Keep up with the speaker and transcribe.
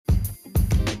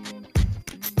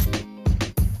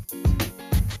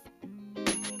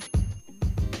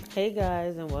Hey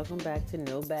guys, and welcome back to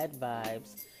No Bad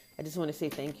Vibes. I just want to say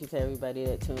thank you to everybody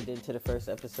that tuned into the first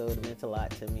episode. It meant a lot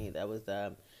to me. That was,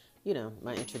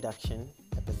 my introduction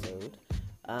episode.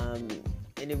 And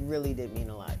it really did mean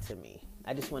a lot to me.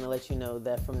 I just want to let you know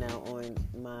that from now on,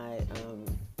 my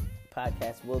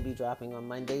podcast will be dropping on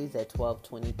Mondays at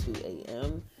 12:22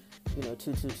 a.m.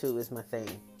 222 is my thing.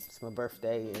 It's my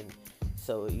birthday, and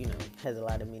so, has a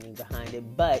lot of meaning behind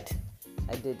it. But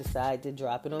I did decide to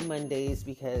drop it on Mondays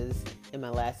because in my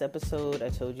last episode, I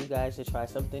told you guys to try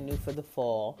something new for the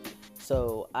fall.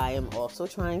 So I am also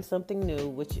trying something new,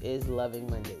 which is loving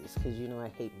Mondays, because I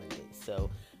hate Mondays. So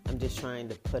I'm just trying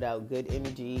to put out good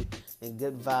energy and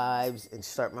good vibes and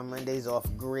start my Mondays off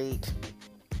great.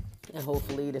 And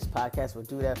hopefully this podcast will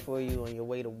do that for you on your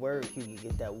way to work. You can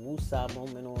get that woosah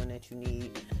moment on that you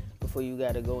need before you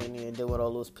got to go in there and deal with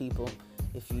all those people.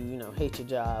 If you, hate your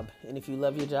job, and if you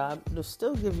love your job, it'll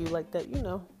still give you like that,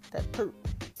 that perk,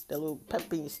 that little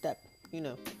pep in your step,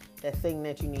 that thing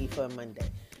that you need for a Monday.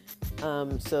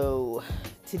 So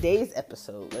today's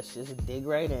episode, let's just dig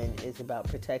right in, is about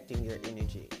protecting your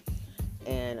energy.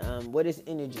 And what is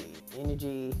energy?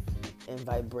 Energy and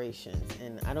vibrations.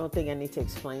 And I don't think I need to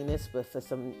explain this, but for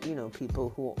some,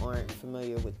 people who aren't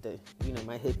familiar with the,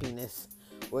 my hippiness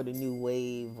or the new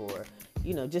wave or,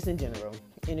 just in general,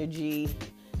 energy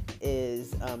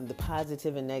is the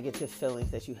positive and negative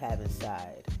feelings that you have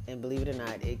inside. And believe it or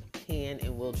not, it can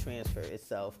and will transfer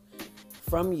itself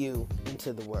from you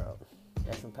into the world.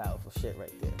 That's some powerful shit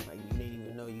right there. Like, you didn't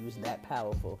even know you was that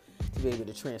powerful to be able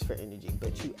to transfer energy,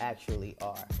 but you actually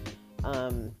are.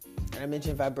 I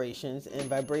mentioned vibrations, and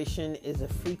vibration is a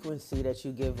frequency that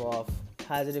you give off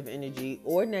positive energy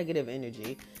or negative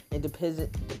energy, and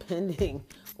depending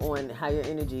on how your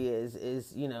energy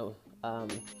is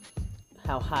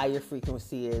how high your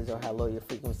frequency is or how low your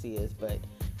frequency is. But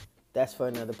that's for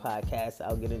another podcast.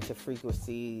 I'll get into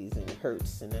frequencies and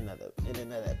hertz in another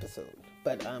episode.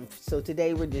 But so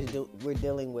today we're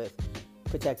dealing with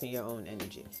protecting your own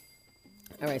energy.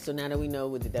 All right, so now that we know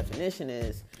what the definition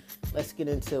is, let's get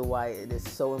into why it is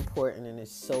so important and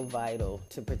it's so vital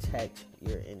to protect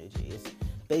your energy. It's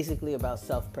basically about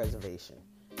self-preservation,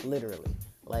 literally.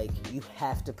 Like, you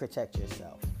have to protect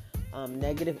yourself.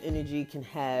 Negative energy can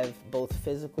have both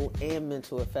physical and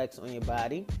mental effects on your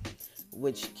body,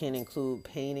 which can include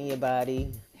pain in your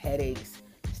body, headaches,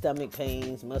 stomach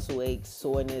pains, muscle aches,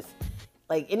 soreness.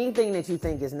 Like, anything that you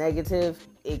think is negative,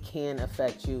 it can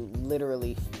affect you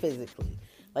literally physically.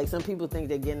 Like, some people think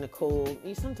they're getting a cold.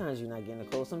 Sometimes you're not getting a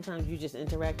cold. Sometimes you just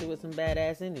interacted with some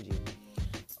badass energy.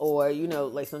 Or,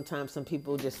 like sometimes some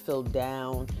people just feel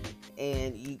down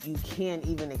and you can't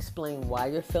even explain why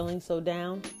you're feeling so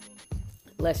down.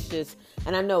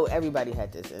 And I know everybody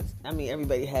had this.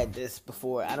 Everybody had this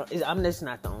before. I'm just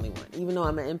not the only one. Even though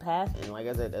I'm an empath, and like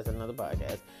I said, that's another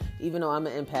podcast. Even though I'm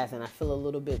an empath and I feel a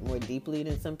little bit more deeply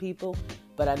than some people,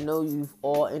 but I know you've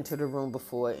all entered a room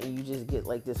before and you just get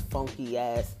like this funky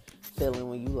ass feeling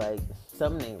when you like,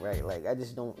 something ain't right. Like, I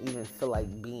just don't even feel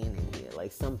like being in here.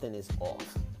 Like, something is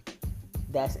off.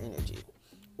 That's energy.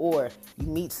 Or you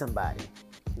meet somebody.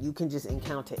 You can just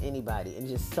encounter anybody and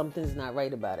just something's not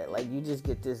right about it. Like, you just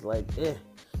get this like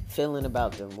feeling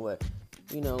about them, or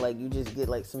like you just get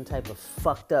like some type of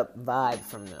fucked up vibe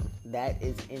from them. That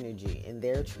is energy, and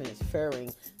they're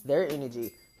transferring their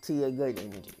energy to your good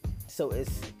energy. So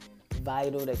it's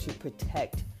vital that you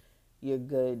protect your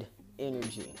good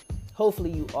energy.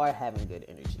 Hopefully you are having good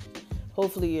energy.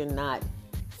 Hopefully you're not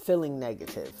feeling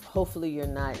negative. Hopefully you're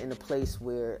not in a place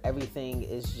where everything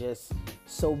is just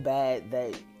so bad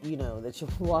that that you're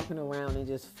walking around and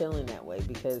just feeling that way,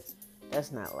 because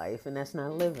that's not life and that's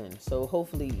not living. So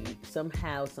hopefully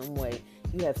somehow, some way,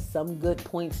 you have some good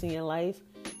points in your life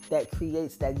that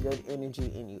creates that good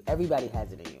energy in you. Everybody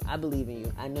has it in you. I believe in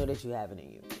you. I know that you have it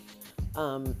in you.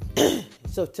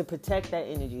 So to protect that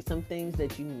energy, some things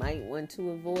that you might want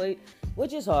to avoid,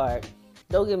 which is hard.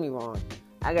 Don't get me wrong.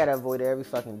 I gotta avoid it every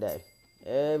fucking day.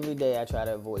 Every day I try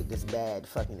to avoid this bad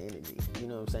fucking energy. You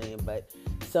know what I'm saying? But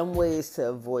some ways to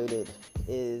avoid it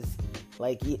is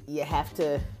like you have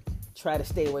to try to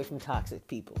stay away from toxic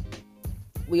people.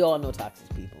 We all know toxic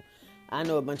people. I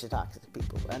know a bunch of toxic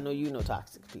people. I know you know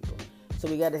toxic people. So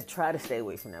we got to try to stay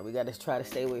away from that. We got to try to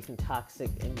stay away from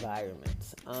toxic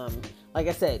environments. Like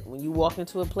I said, when you walk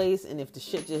into a place and if the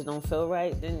shit just don't feel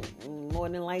right, then more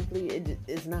than likely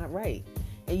it's not right.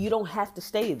 And you don't have to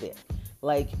stay there.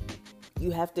 Like, you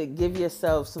have to give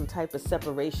yourself some type of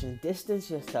separation.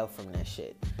 Distance yourself from that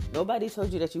shit. Nobody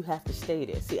told you that you have to stay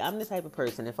there. See, I'm the type of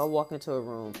person, if I walk into a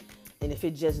room and if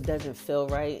it just doesn't feel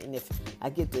right, and if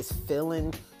I get this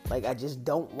feeling like I just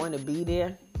don't want to be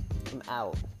there, I'm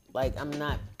out. Like, I'm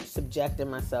not subjecting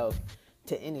myself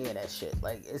to any of that shit.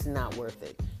 Like, it's not worth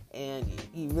it. And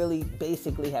you really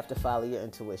basically have to follow your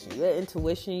intuition. Your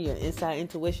intuition, your inside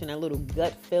intuition, that little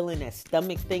gut feeling, that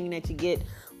stomach thing that you get,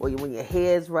 or when your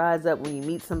hairs rise up when you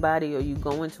meet somebody or you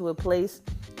go into a place,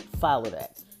 follow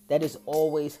that. That is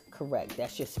always correct.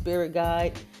 That's your spirit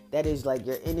guide. That is like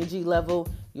your energy level.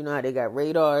 You know how they got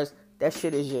radars? That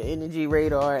shit is your energy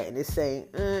radar, and it's saying,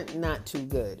 not too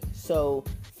good. So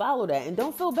follow that, and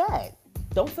don't feel bad.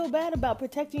 Don't feel bad about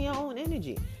protecting your own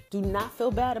energy. Do not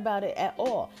feel bad about it at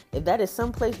all. If that is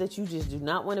some place that you just do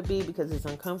not want to be because it's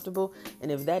uncomfortable,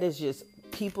 and if that is just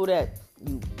people that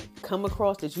you come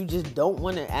across that you just don't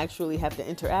want to actually have to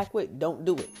interact with, don't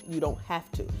do it. You don't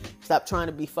have to. Stop trying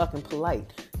to be fucking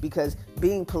polite, because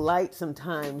being polite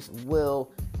sometimes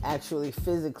will actually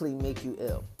physically make you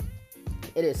ill.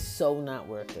 It is so not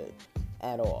worth it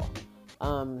at all.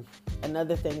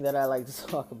 Another thing that I like to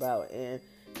talk about, and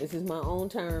this is my own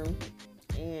term,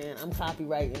 and I'm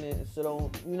copywriting it, so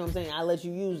don't, you know what I'm saying? I let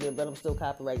you use it, but I'm still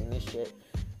copywriting this shit.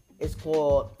 It's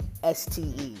called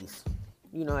STEs.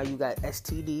 You know how you got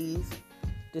STDs?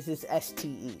 This is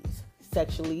STEs,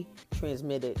 sexually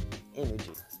transmitted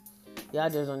energy. Y'all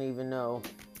just don't even know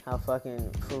how fucking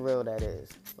for real that is.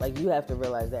 Like, you have to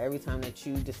realize that every time that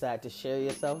you decide to share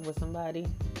yourself with somebody,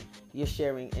 you're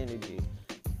sharing energy.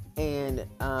 And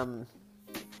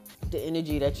the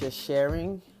energy that you're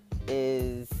sharing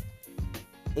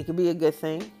it could be a good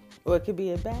thing or it could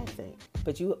be a bad thing.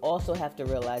 But you also have to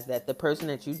realize that the person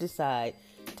that you decide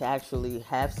to actually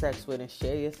have sex with and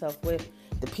share yourself with,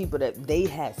 the people that they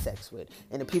had sex with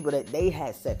and the people that they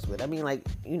had sex with. I mean, like,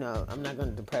 you know, I'm not going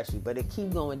to depress you, but it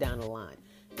keep going down the line.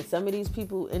 And some of these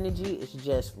people energy is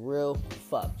just real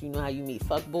fucked. You know how you meet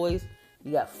fuck boys?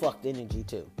 You got fucked energy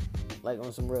too. Like,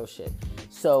 on some real shit.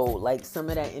 So, like, some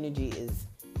of that energy is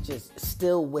just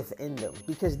still within them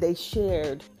because they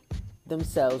shared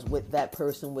themselves with that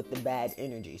person with the bad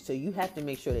energy. So you have to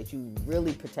make sure that you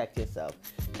really protect yourself.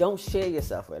 Don't share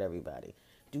yourself with everybody.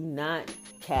 Do not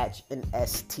catch an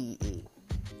STE.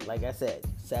 Like I said,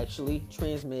 sexually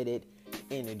transmitted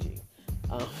energy.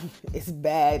 It's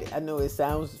bad. I know it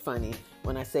sounds funny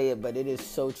when I say it, but it is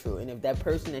so true. And if that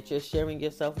person that you're sharing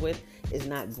yourself with is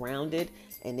not grounded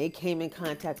and they came in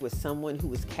contact with someone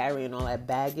who is carrying all that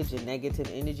baggage and negative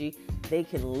energy, they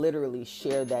can literally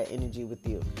share that energy with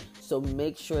you. So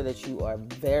make sure that you are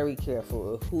very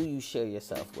careful of who you share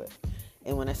yourself with.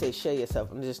 And when I say share yourself,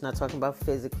 I'm just not talking about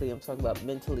physically. I'm talking about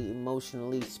mentally,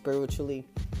 emotionally, spiritually.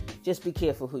 Just be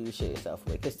careful who you share yourself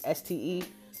with. Because STE,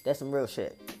 that's some real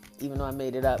shit. Even though I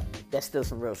made it up, that's still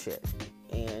some real shit.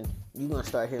 And you're going to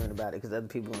start hearing about it because other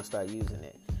people are going to start using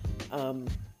it.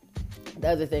 The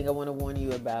other thing I want to warn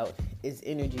you about is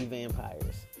energy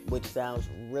vampires, which sounds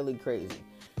really crazy.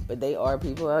 But they are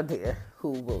people out there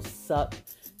who will suck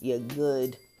your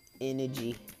good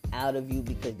energy out of you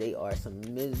because they are some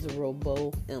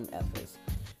miserable MFers.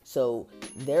 So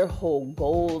their whole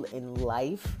goal in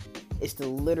life is to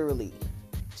literally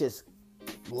just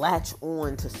latch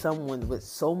on to someone with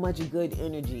so much good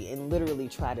energy and literally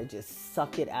try to just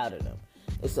suck it out of them.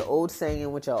 It's the old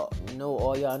saying, which all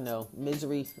y'all know,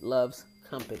 misery loves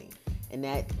company. And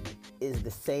that is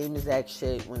the same exact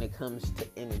shit when it comes to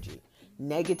energy.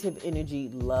 Negative energy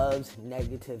loves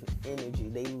negative energy.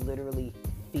 They literally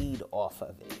feed off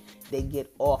of it. They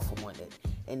get off on it.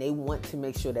 And they want to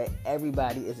make sure that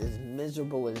everybody is as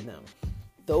miserable as them.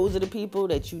 Those are the people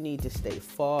that you need to stay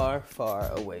far,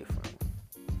 far away from.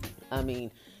 I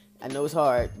mean, I know it's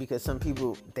hard because some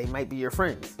people, they might be your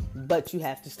friends, but you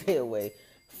have to stay away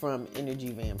from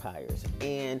energy vampires.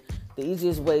 And the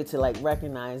easiest way to like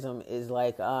recognize them is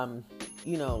like,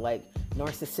 like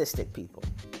narcissistic people.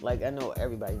 Like, I know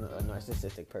everybody knows a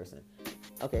narcissistic person.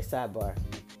 Okay, sidebar.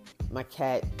 My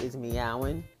cat is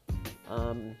meowing.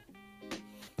 I'm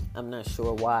not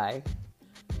sure why.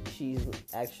 She's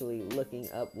actually looking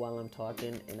up while I'm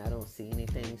talking and I don't see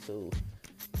anything, so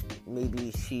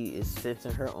maybe she is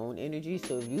sensing her own energy.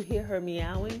 So if you hear her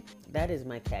meowing, that is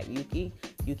my cat, Yuki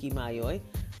Mayoi.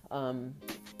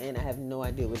 And I have no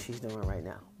idea what she's doing right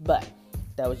now. But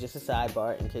that was just a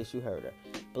sidebar in case you heard her.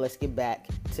 But let's get back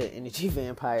to energy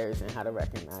vampires and how to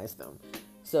recognize them.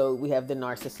 So we have the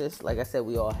narcissists. Like I said,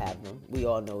 we all have them. We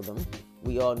all know them.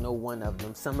 We all know one of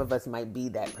them. Some of us might be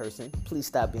that person. Please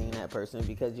stop being that person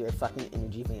because you're a fucking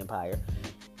energy vampire.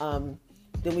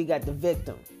 Then we got the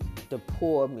victim, the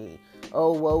poor me.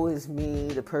 Oh, woe is me,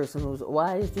 the person who's,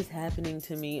 why is this happening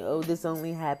to me? Oh, this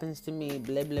only happens to me,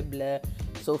 blah, blah, blah,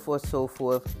 so forth, so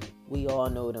forth. We all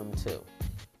know them too.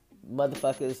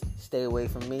 Motherfuckers, stay away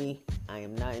from me. I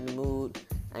am not in the mood.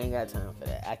 I ain't got time for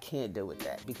that. I can't deal with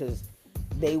that because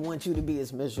they want you to be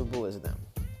as miserable as them.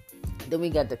 Then we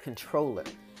got the controller.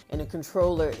 And a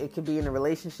controller, it could be in a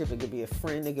relationship, it could be a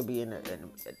friend, it could be an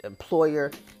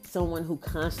employer, someone who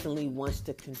constantly wants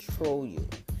to control you.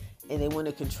 And they want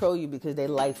to control you because their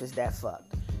life is that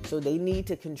fucked. So they need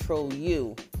to control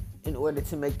you in order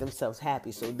to make themselves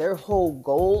happy. So their whole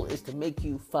goal is to make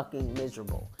you fucking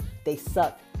miserable. They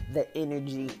suck the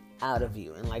energy out of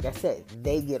you. And like I said,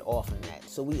 they get off on that.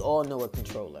 So we all know a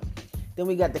controller. Then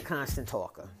we got the constant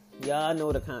talker. Y'all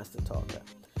know the constant talker.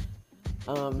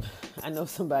 I know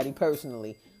somebody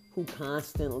personally who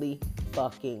constantly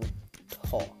fucking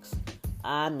talks.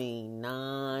 I mean,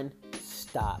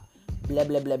 non-stop. Blah,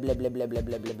 blah, blah, blah, blah, blah, blah,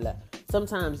 blah, blah, blah.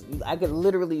 Sometimes I could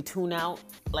literally tune out.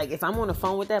 Like, if I'm on the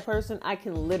phone with that person, I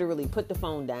can literally put the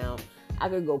phone down. I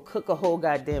could go cook a whole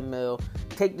goddamn meal,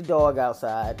 take the dog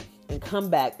outside, and come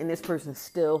back, and this person's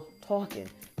still talking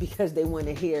because they want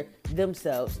to hear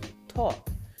themselves talk.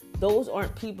 Those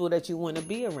aren't people that you want to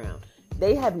be around.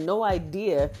 They have no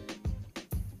idea,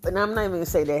 and I'm not even going to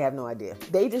say they have no idea.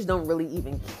 They just don't really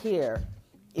even care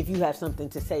if you have something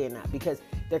to say or not, because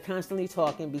they're constantly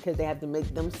talking because they have to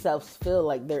make themselves feel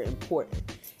like they're important.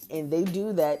 And they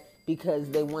do that because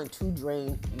they want to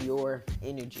drain your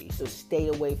energy. So stay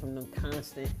away from them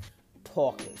constant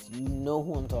talkers. You know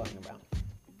who I'm talking about.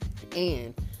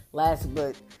 And last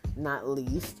but not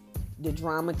least, the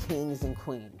drama kings and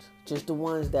queens. Just the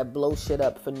ones that blow shit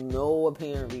up for no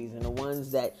apparent reason.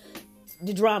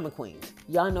 The drama queens.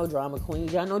 Y'all know drama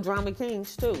queens. Y'all know drama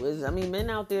kings too. Men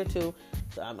out there too.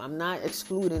 So I'm not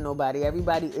excluding nobody.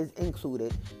 Everybody is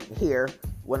included here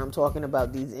when I'm talking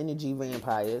about these energy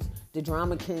vampires. The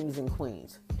drama kings and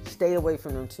queens. Stay away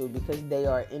from them too, because they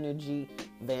are energy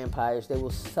vampires. They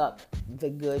will suck the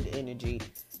good energy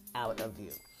out of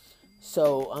you.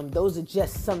 So those are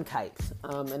just some types.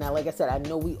 Like I said, I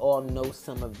know we all know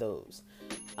some of those.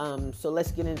 So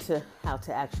let's get into how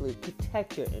to actually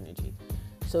protect your energy.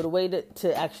 So the way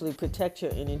to actually protect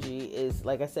your energy is,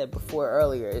 like I said before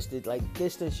earlier, is to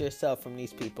distance yourself from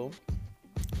these people.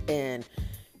 And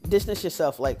distance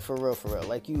yourself for real.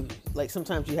 Like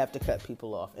sometimes you have to cut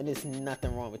people off. And there's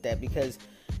nothing wrong with that, because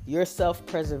your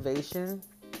self-preservation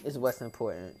is what's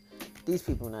important. These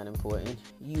people are not important.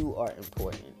 You are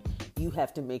important. You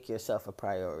have to make yourself a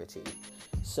priority.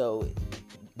 So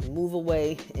move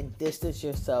away and distance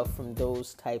yourself from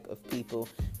those type of people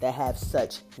that have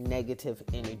such negative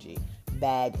energy,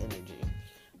 bad energy.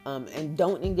 And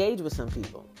don't engage with some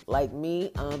people. Like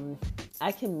me,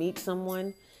 I can meet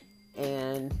someone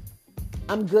and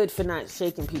I'm good for not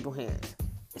shaking people's hands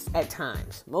at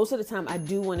times. Most of the time I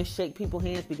do want to shake people's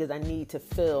hands because I need to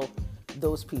feel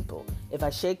those people. If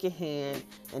I shake your hand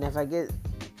and if I get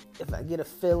a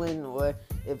feeling, or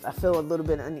if I feel a little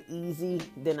bit uneasy,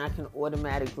 then I can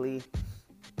automatically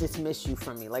dismiss you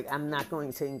from me. Like, I'm not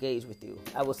going to engage with you.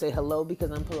 I will say hello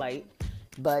because I'm polite,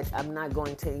 but I'm not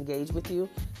going to engage with you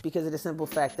because of the simple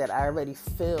fact that I already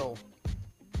feel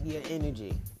your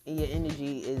energy, and your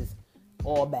energy is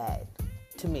all bad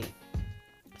to me.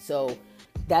 So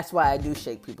that's why I do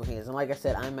shake people's hands. And like I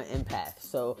said, I'm an empath.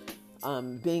 So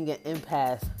being an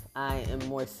empath, I am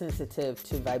more sensitive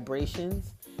to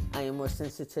vibrations. I am more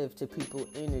sensitive to people's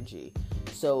energy.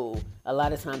 So a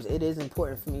lot of times it is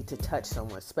important for me to touch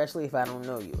someone, especially if I don't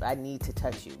know you. I need to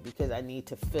touch you because I need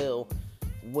to feel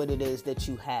what it is that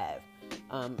you have.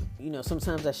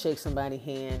 Sometimes I shake somebody's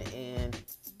hand and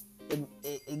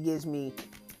it gives me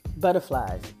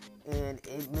butterflies and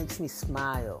it makes me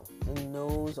smile. And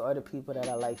those are the people that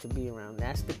I like to be around.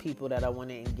 That's the people that I want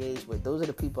to engage with. Those are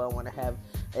the people I want to have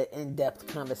an in-depth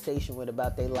conversation with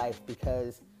about their life,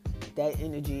 because that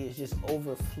energy is just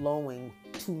overflowing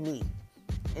to me.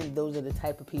 And those are the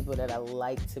type of people that I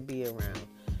like to be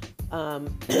around.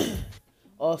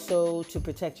 Also, to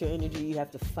protect your energy, you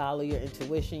have to follow your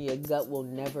intuition. Your gut will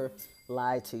never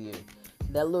lie to you.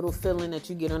 That little feeling that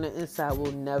you get on the inside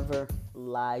will never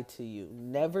lie to you.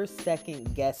 Never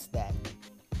second guess that.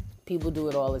 People do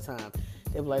it all the time.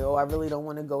 They're like, oh, I really don't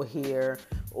want to go here,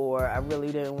 or I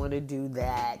really didn't want to do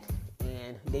that.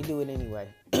 And they do it anyway.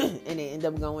 And they end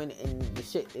up going and the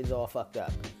shit is all fucked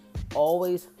up.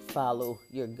 Always follow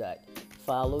your gut.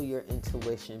 Follow your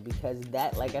intuition, because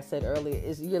that, like I said earlier,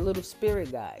 is your little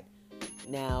spirit guide.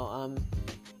 Now,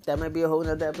 that might be a whole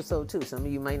nother episode too. Some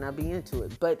of you might not be into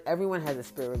it, but everyone has a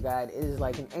spirit guide. It is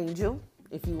like an angel,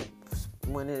 if you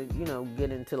want to,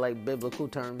 get into like biblical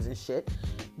terms and shit.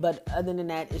 But other than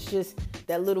that, it's just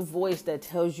that little voice that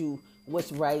tells you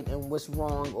what's right and what's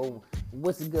wrong, or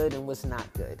what's good and what's not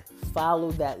good.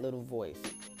 Follow that little voice.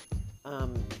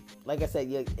 Like I said,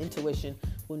 your intuition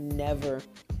will never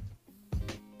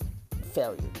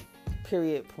fail you.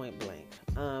 Period, point blank.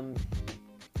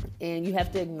 And you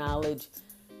have to acknowledge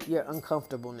your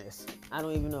uncomfortableness. I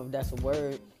don't even know if that's a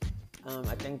word.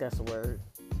 I think that's a word.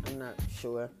 I'm not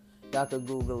sure. Y'all could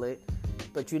Google it.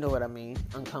 But you know what I mean.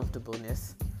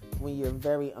 Uncomfortableness. When you're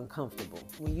very uncomfortable.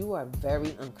 When you are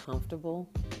very uncomfortable,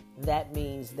 that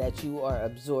means that you are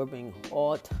absorbing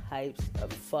all types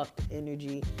of fucked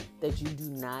energy that you do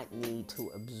not need to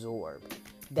absorb.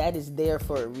 That is there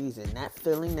for a reason. That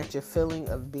feeling that you're feeling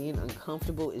of being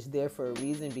uncomfortable is there for a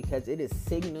reason, because it is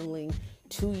signaling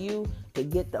to you to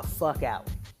get the fuck out.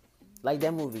 Like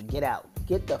that movie, Get Out.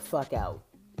 Get the fuck out.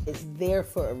 It's there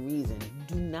for a reason.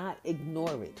 Do not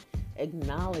ignore it.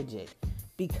 Acknowledge it,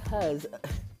 because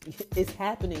it's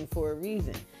happening for a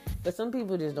reason. But some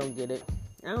people just don't get it.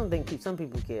 I don't think some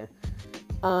people care.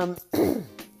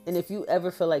 And if you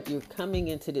ever feel like you're coming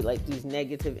into these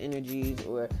negative energies,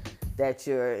 or that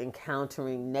you're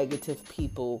encountering negative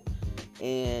people,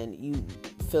 and you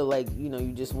feel like,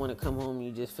 you just want to come home,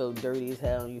 you just feel dirty as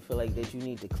hell, and you feel like that you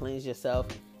need to cleanse yourself,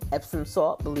 Epsom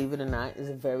salt, believe it or not, is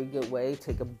a very good way.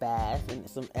 Take a bath in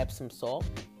some Epsom salt.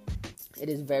 It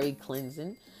is very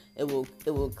cleansing. It will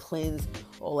cleanse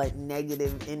all that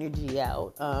negative energy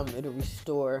out. It'll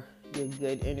restore your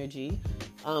good energy.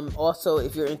 Also,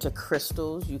 if you're into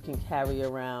crystals, you can carry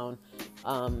around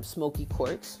smoky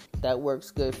quartz. That works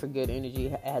good for good energy.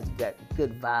 It has got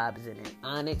good vibes in it.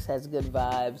 Onyx has good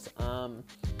vibes.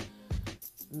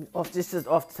 Off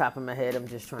the top of my head, I'm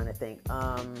just trying to think.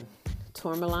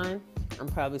 Tourmaline. I'm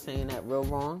probably saying that real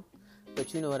wrong,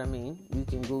 but you know what I mean. You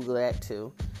can Google that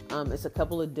too. It's a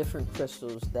couple of different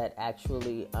crystals that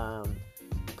actually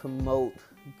promote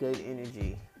good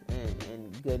energy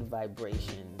and good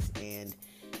vibrations and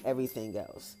everything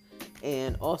else.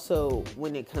 And also,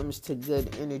 when it comes to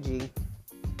good energy,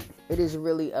 it is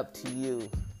really up to you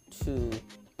to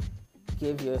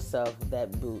give yourself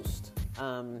that boost.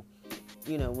 When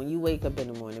you wake up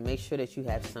in the morning, make sure that you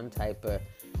have some type of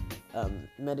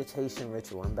meditation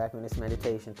ritual. I'm back on this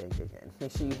meditation thing again.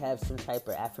 Make sure you have some type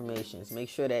of affirmations. Make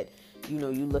sure that, you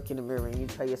look in the mirror and you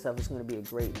tell yourself it's going to be a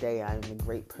great day. I am a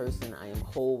great person. I am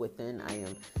whole within.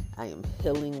 I am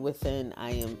healing within.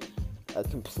 I am a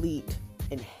complete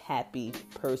and happy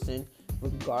person,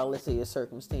 regardless of your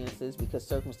circumstances, because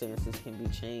circumstances can be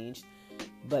changed,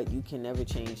 but you can never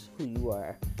change who you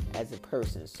are as a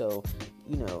person. So,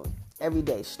 every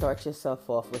day, start yourself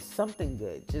off with something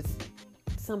good. Just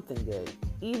something good,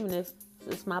 even if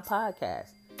it's my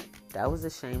podcast. That was a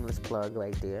shameless plug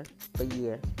right there, but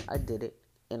yeah, I did it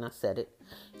and I said it.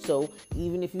 So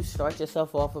even if you start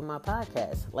yourself off with my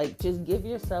podcast, just give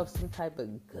yourself some type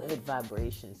of good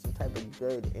vibration, some type of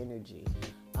good energy.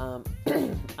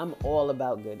 I'm all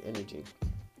about good energy.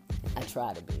 I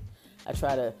try to be. I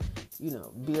try to,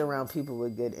 be around people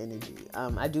with good energy.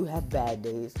 I do have bad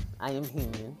days. I am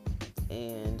human,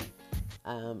 and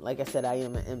like I said, I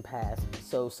am an empath.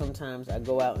 So sometimes I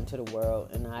go out into the world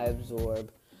and I absorb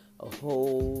a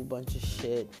whole bunch of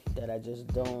shit that I just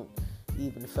don't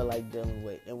even feel like dealing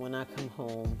with. And when I come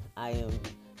home, I am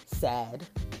sad.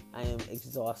 I am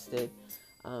exhausted.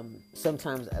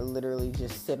 Sometimes I literally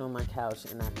just sit on my couch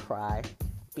and I cry,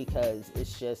 because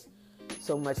it's just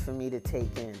so much for me to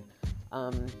take in.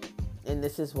 And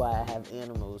this is why I have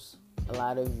animals. A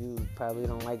lot of you probably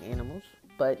don't like animals,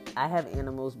 but I have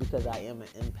animals because I am an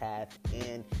empath,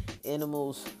 and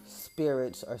animals'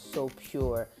 spirits are so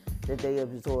pure that they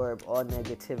absorb all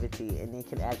negativity and they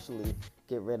can actually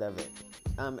get rid of it.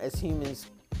 As humans,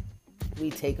 we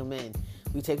take them in.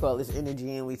 We take all this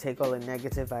energy in, we take all the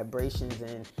negative vibrations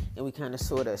in, and we kind of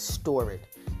sort of store it.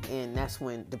 And that's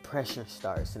when depression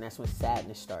starts, and that's when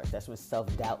sadness starts, that's when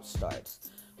self-doubt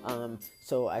starts.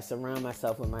 So I surround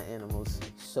myself with my animals.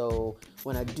 So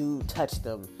when I do touch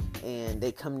them and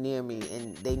they come near me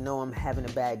and they know I'm having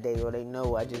a bad day, or they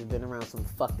know I just been around some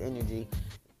fucked energy,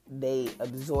 they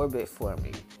absorb it for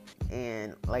me.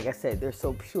 And like I said, they're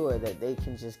so pure that they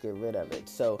can just get rid of it.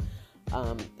 So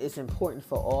it's important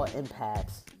for all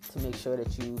empaths to make sure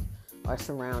that you are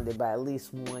surrounded by at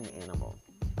least one animal.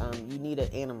 You need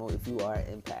an animal if you are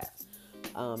an empath.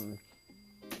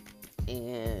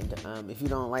 And if you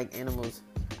don't like animals,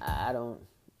 I don't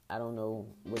know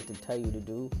what to tell you to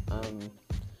do.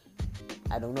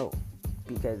 I don't know,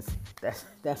 because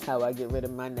that's how I get rid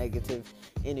of my negative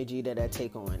energy that I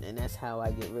take on, and that's how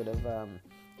I get rid of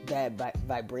bad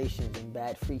vibrations and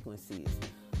bad frequencies.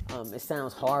 It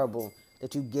sounds horrible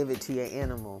that you give it to your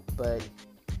animal, but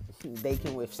they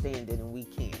can withstand it and we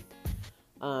can't.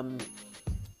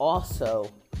 Also,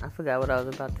 I forgot what I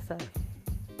was about to say.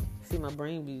 See, my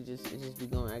brain just be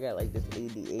going. I got like this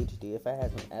ADHD. If I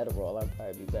had some Adderall, I'd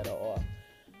probably be better off.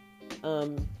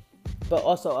 But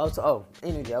also,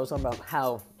 energy. I was talking about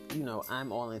how,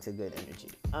 I'm all into good energy.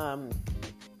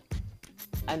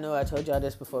 I know I told y'all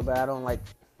this before, but I don't like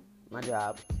my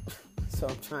job. So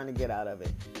I'm trying to get out of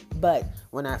it. But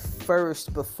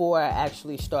before I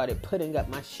actually started putting up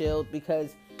my shield,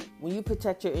 because when you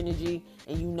protect your energy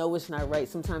and you know it's not right,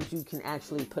 sometimes you can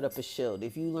actually put up a shield.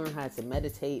 If you learn how to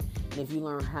meditate and if you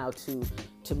learn how to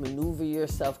maneuver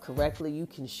yourself correctly, you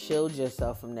can shield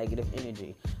yourself from negative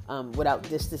energy. Without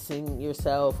distancing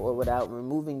yourself or without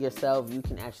removing yourself, you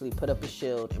can actually put up a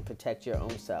shield and protect your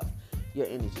own self, your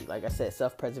energy. Like I said,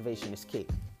 self-preservation is key.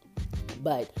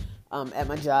 But at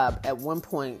my job, at one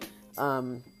point,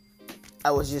 I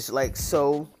was just like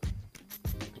so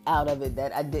out of it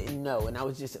that I didn't know, and I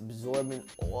was just absorbing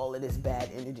all of this bad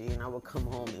energy, and I would come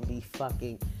home and be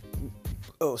fucking,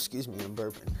 oh, excuse me, I'm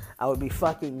burping. I would be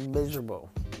fucking miserable,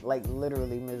 like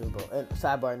literally miserable. And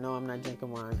sidebar, no, I'm not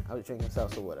drinking wine. I was drinking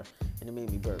seltzer water, and it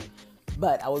made me burp.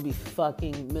 But I would be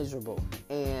fucking miserable,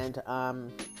 and I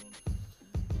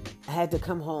had to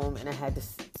come home, and I had to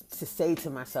say to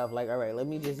myself, like, all right, let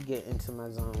me just get into my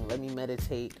zone. Let me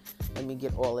meditate. Let me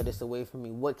get all of this away from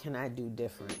me. What can I do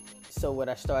different? So what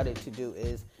I started to do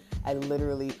is I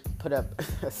literally put up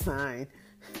a sign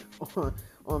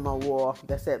on my wall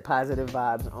that said positive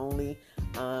vibes only.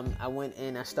 I went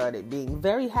in, I started being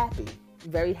very happy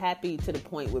to the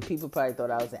point where people probably thought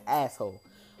I was an asshole.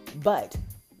 But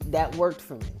that worked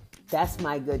for me. That's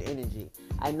my good energy.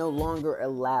 I no longer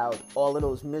allowed all of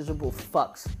those miserable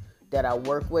fucks that I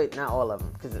work with, not all of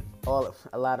them, because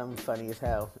a lot of them funny as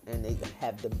hell, and they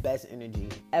have the best energy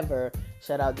ever.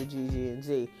 Shout out to Gigi and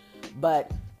Z,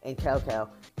 and Cal,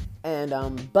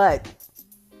 and but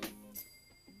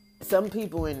some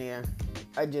people in there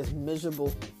are just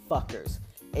miserable fuckers,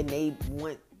 and they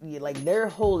want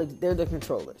they're the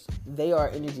controllers. They are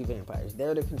energy vampires.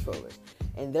 They're the controllers,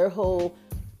 and their whole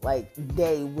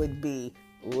day would be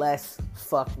let's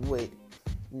fuck with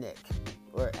Nick.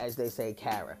 Or as they say,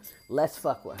 Kara. Let's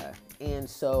fuck with her. And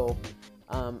so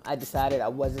I decided I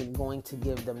wasn't going to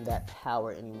give them that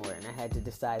power anymore. And I had to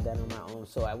decide that on my own.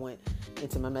 So I went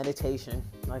into my meditation.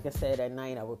 Like I said, at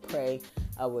night I would pray.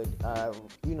 I would,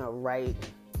 write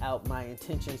out my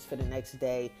intentions for the next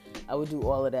day. I would do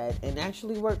all of that. And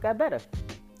actually work got better.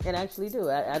 It actually do.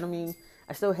 I don't mean,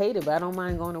 I still hate it, but I don't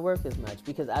mind going to work as much.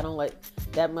 Because I don't let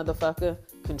that motherfucker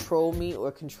control me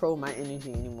or control my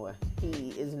energy anymore.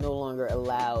 He is no longer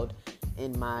allowed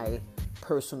in my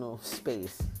personal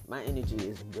space. My energy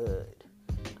is good.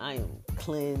 I am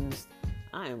cleansed.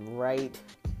 I am right.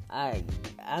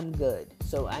 I'm good.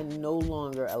 So I no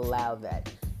longer allow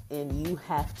that. And you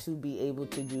have to be able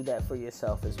to do that for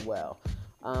yourself as well.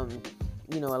 A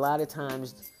lot of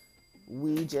times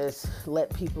we just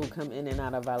let people come in and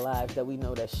out of our lives that we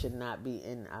know that should not be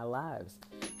in our lives.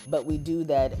 But we do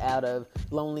that out of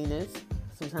loneliness.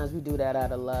 Sometimes we do that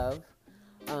out of love.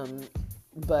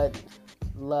 But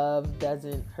love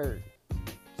doesn't hurt.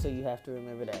 So you have to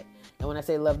remember that. And when I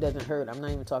say love doesn't hurt, I'm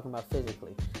not even talking about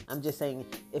physically. I'm just saying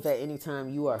if at any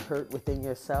time you are hurt within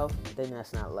yourself, then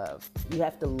that's not love. You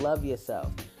have to love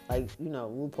yourself. Like,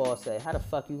 RuPaul said, how the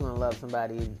fuck you gonna love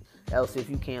somebody else if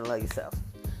you can't love yourself?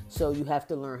 So you have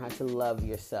to learn how to love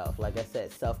yourself. Like I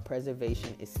said,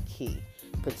 self-preservation is key.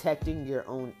 Protecting your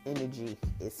own energy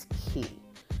is key.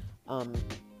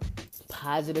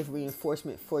 Positive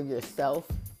reinforcement for yourself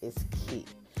is key.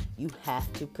 You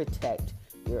have to protect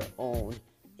your own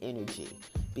energy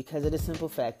because of the simple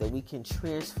fact that we can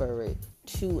transfer it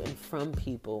to and from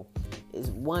people is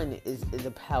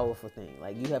a powerful thing.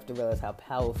 Like, you have to realize how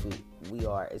powerful we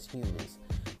are as humans,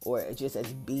 or just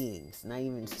as beings, not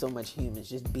even so much humans,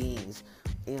 just beings,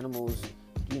 animals,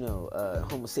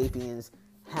 Homo sapiens,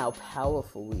 how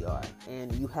powerful we are.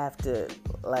 And you have to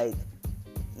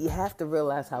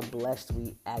realize how blessed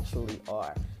we actually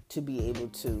are to be able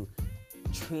to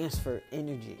transfer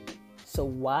energy. So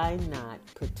why not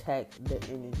protect the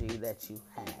energy that you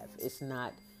have? It's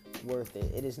not worth it.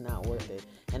 It is not worth it.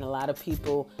 And a lot of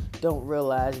people don't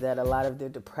realize that a lot of their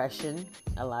depression,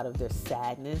 a lot of their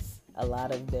sadness, a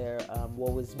lot of their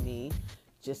woe is me,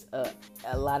 just a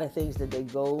lot of things that they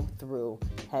go through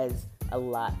has a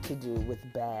lot to do with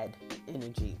bad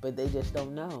energy. But they just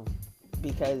don't know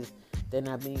because they're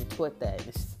not being taught that.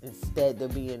 Instead, they're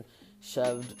being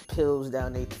shoved pills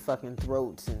down their fucking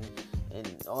throats and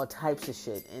all types of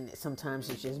shit. And sometimes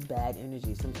it's just bad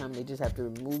energy. Sometimes they just have to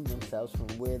remove themselves from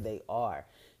where they are.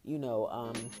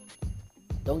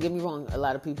 Don't get me wrong. A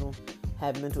lot of people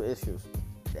have mental issues.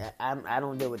 I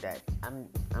don't deal with that. I'm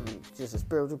just a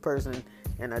spiritual person,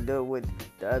 and I deal with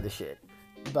the other shit.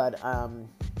 But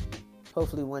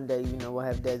hopefully one day, we'll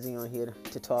have Desi on here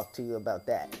to talk to you about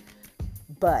that.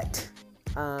 But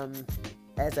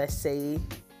as I say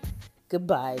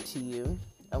goodbye to you,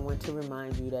 I want to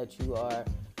remind you that you are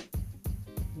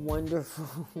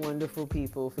wonderful, wonderful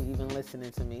people for even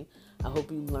listening to me. I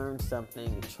hope you learned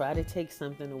something. Try to take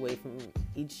something away from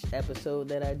each episode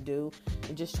that I do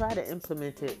and just try to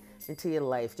implement it into your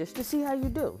life just to see how you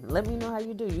do. Let me know how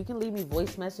you do. You can leave me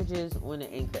voice messages on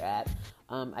the Anchor app.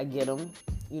 I get them.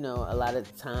 You know, a lot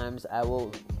of times I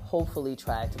will hopefully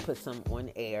try to put some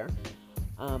on air.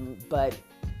 But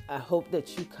I hope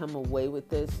that you come away with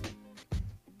this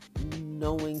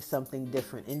knowing something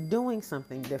different and doing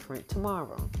something different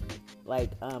tomorrow.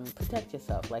 Like, protect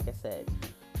yourself, like I said.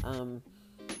 I'm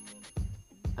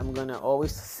going to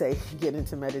always say get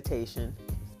into meditation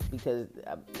because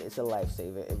it's a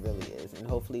lifesaver. It really is. And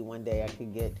hopefully one day I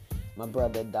can get my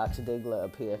brother, Dr. Digler,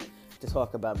 up here to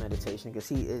talk about meditation because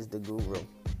he is the guru.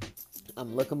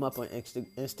 Look him up on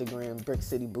Instagram, Brick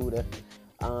City Buddha.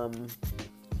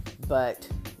 But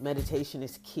meditation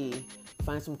is key.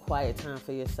 Find some quiet time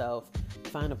for yourself.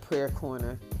 Find a prayer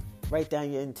corner. Write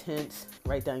down your intents.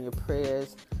 Write down your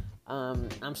prayers.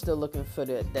 I'm still looking for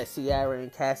that Ciara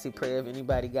and Cassie prayer. If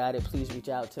anybody got it, please reach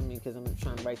out to me because I'm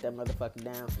trying to write that motherfucker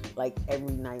down. Like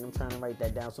every night I'm trying to write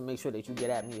that down. So make sure that you get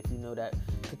at me if you know that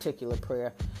particular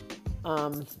prayer.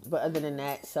 But other than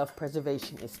that,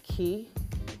 self-preservation is key.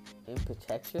 And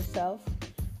protect yourself.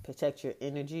 Protect your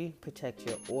energy. Protect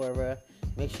your aura.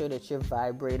 Make sure that you're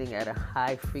vibrating at a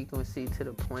high frequency to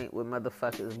the point where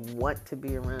motherfuckers want to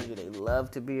be around you. They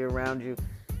love to be around you.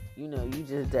 You know, you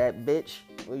just that bitch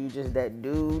or you just that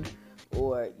dude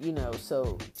or, you know,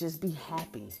 so just be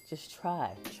happy. Just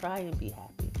try and be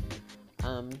happy.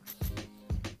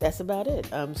 That's about it.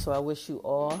 So I wish you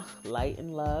all light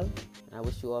and love. I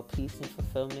wish you all peace and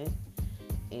fulfillment.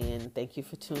 And thank you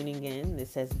for tuning in.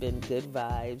 This has been Good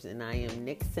Vibes, and I am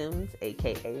Nick Sims,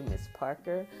 a.k.a. Miss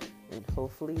Parker. And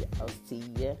hopefully I'll see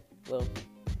you. Well,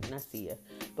 not see you,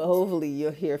 but hopefully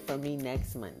you'll hear from me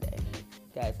next Monday.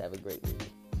 Guys, have a great week.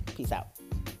 Peace out.